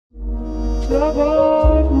love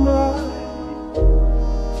of mine,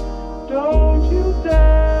 don't you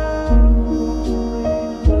dare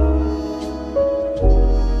leave mine.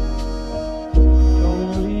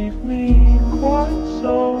 Don't leave me quite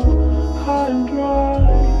so high and dry.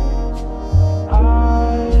 I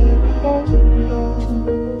hold on,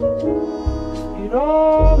 it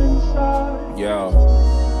all inside. Yo,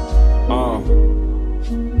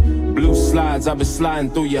 Blueslides, I've been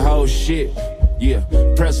sliding through your whole shit. Yeah,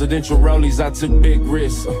 presidential rollies, I took big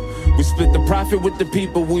risks. We split the profit with the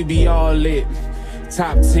people, we be all lit.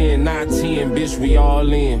 Top 10, not 10, bitch, we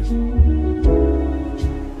all in.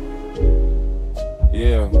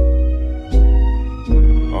 Yeah.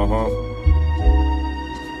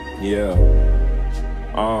 Yeah.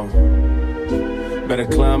 Better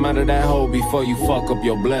climb out of that hole before you fuck up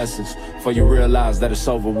your blessings. Before you realize that it's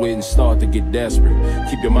over with and start to get desperate.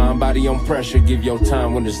 Keep your mind, body on pressure, give your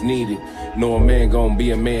time when it's needed. Know a man gon'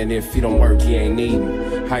 be a man if he don't work, he ain't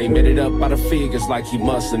needin'. How he made it up by the figures like he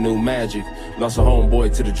musta knew magic. Lost a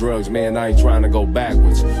homeboy to the drugs, man, I ain't trying to go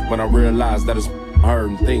backwards. When I realized that it's hurt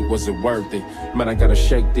and think, was it worth it? Man, I gotta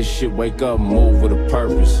shake this shit, wake up and move with a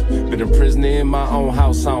purpose. Been a prisoner in my own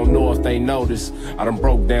house, I don't know if they notice. I done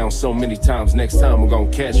broke down so many times, next time I'm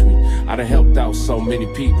gonna catch me. I done helped out so many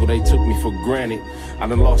people, they took me for granted. I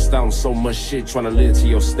done lost out on so much shit trying to live to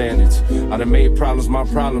your standards. I done made problems my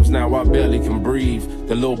problems, now I barely can breathe.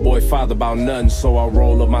 The little boy father about nothing, so I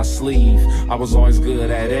roll up my sleeve. I was always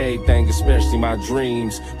good at everything, especially my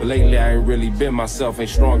dreams. But lately I ain't really been myself, ain't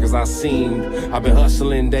strong as I seemed. I've been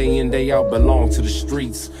hustling day in, day out, belong to the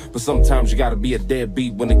streets. But sometimes you gotta be a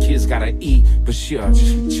deadbeat when the kids gotta eat. But shit, I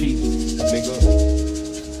just cheat, nigga.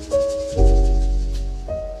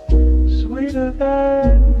 Sweeter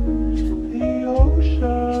than the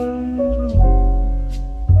ocean blue.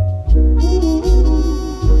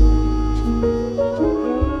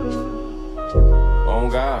 Oh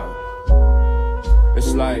God.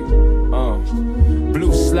 It's like,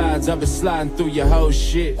 Blueslides, I've been sliding through your whole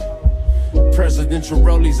shit. Presidential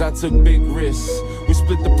rollies, I took big risks. We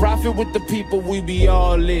split the profit with the people, we be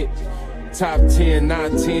all lit. Top 10,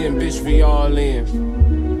 not 10, bitch, we all in.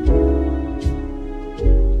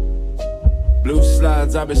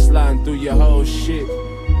 Blueslides, I've been sliding through your whole shit.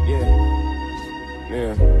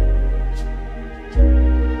 Yeah.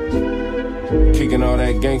 Kicking all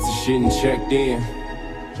that gangster shit and checked in.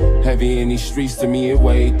 Heavy in these streets, to me it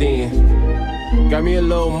weighed thin. Got me a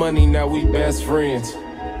little money, now we best friends.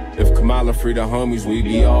 If Kamala free the homies, we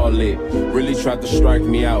be all lit. Really tried to strike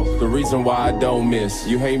me out, the reason why I don't miss.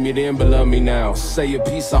 You hate me then, but love me now. Say your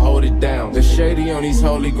piece, I hold it down. The shady on these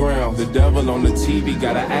holy grounds. The devil on the TV,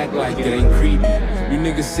 gotta act like it ain't creepy. You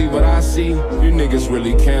niggas see what I see, you niggas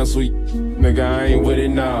really cancel. Nigga, I ain't with it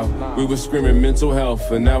now. We was screaming mental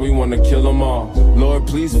health, and now we wanna kill them all. Lord,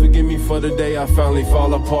 please forgive me for the day I finally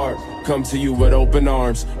fall apart. Come to you with open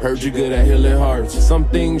arms, heard you good at healing hearts. Some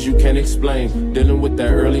things you can't explain, dealing with that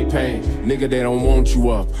early pain. Nigga, they don't want you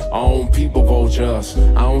up, our own people vulture us.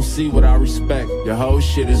 I don't see what I respect, your whole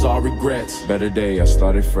shit is all regrets. Better day, I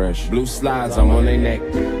started fresh. Blueslides, I'm on their neck.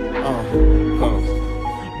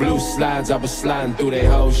 Blueslides, I was sliding through their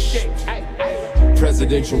whole shit.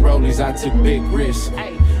 Presidential rollies, I took big risks.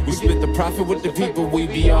 We split the profit with the people, we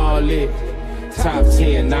be all lit. Top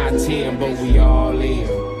 10, not 10, but we all in.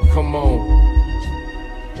 Come on.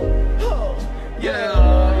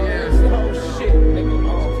 Yeah, it's the whole shit, nigga.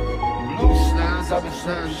 Blueslides, I've been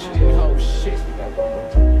sliding through the whole shit.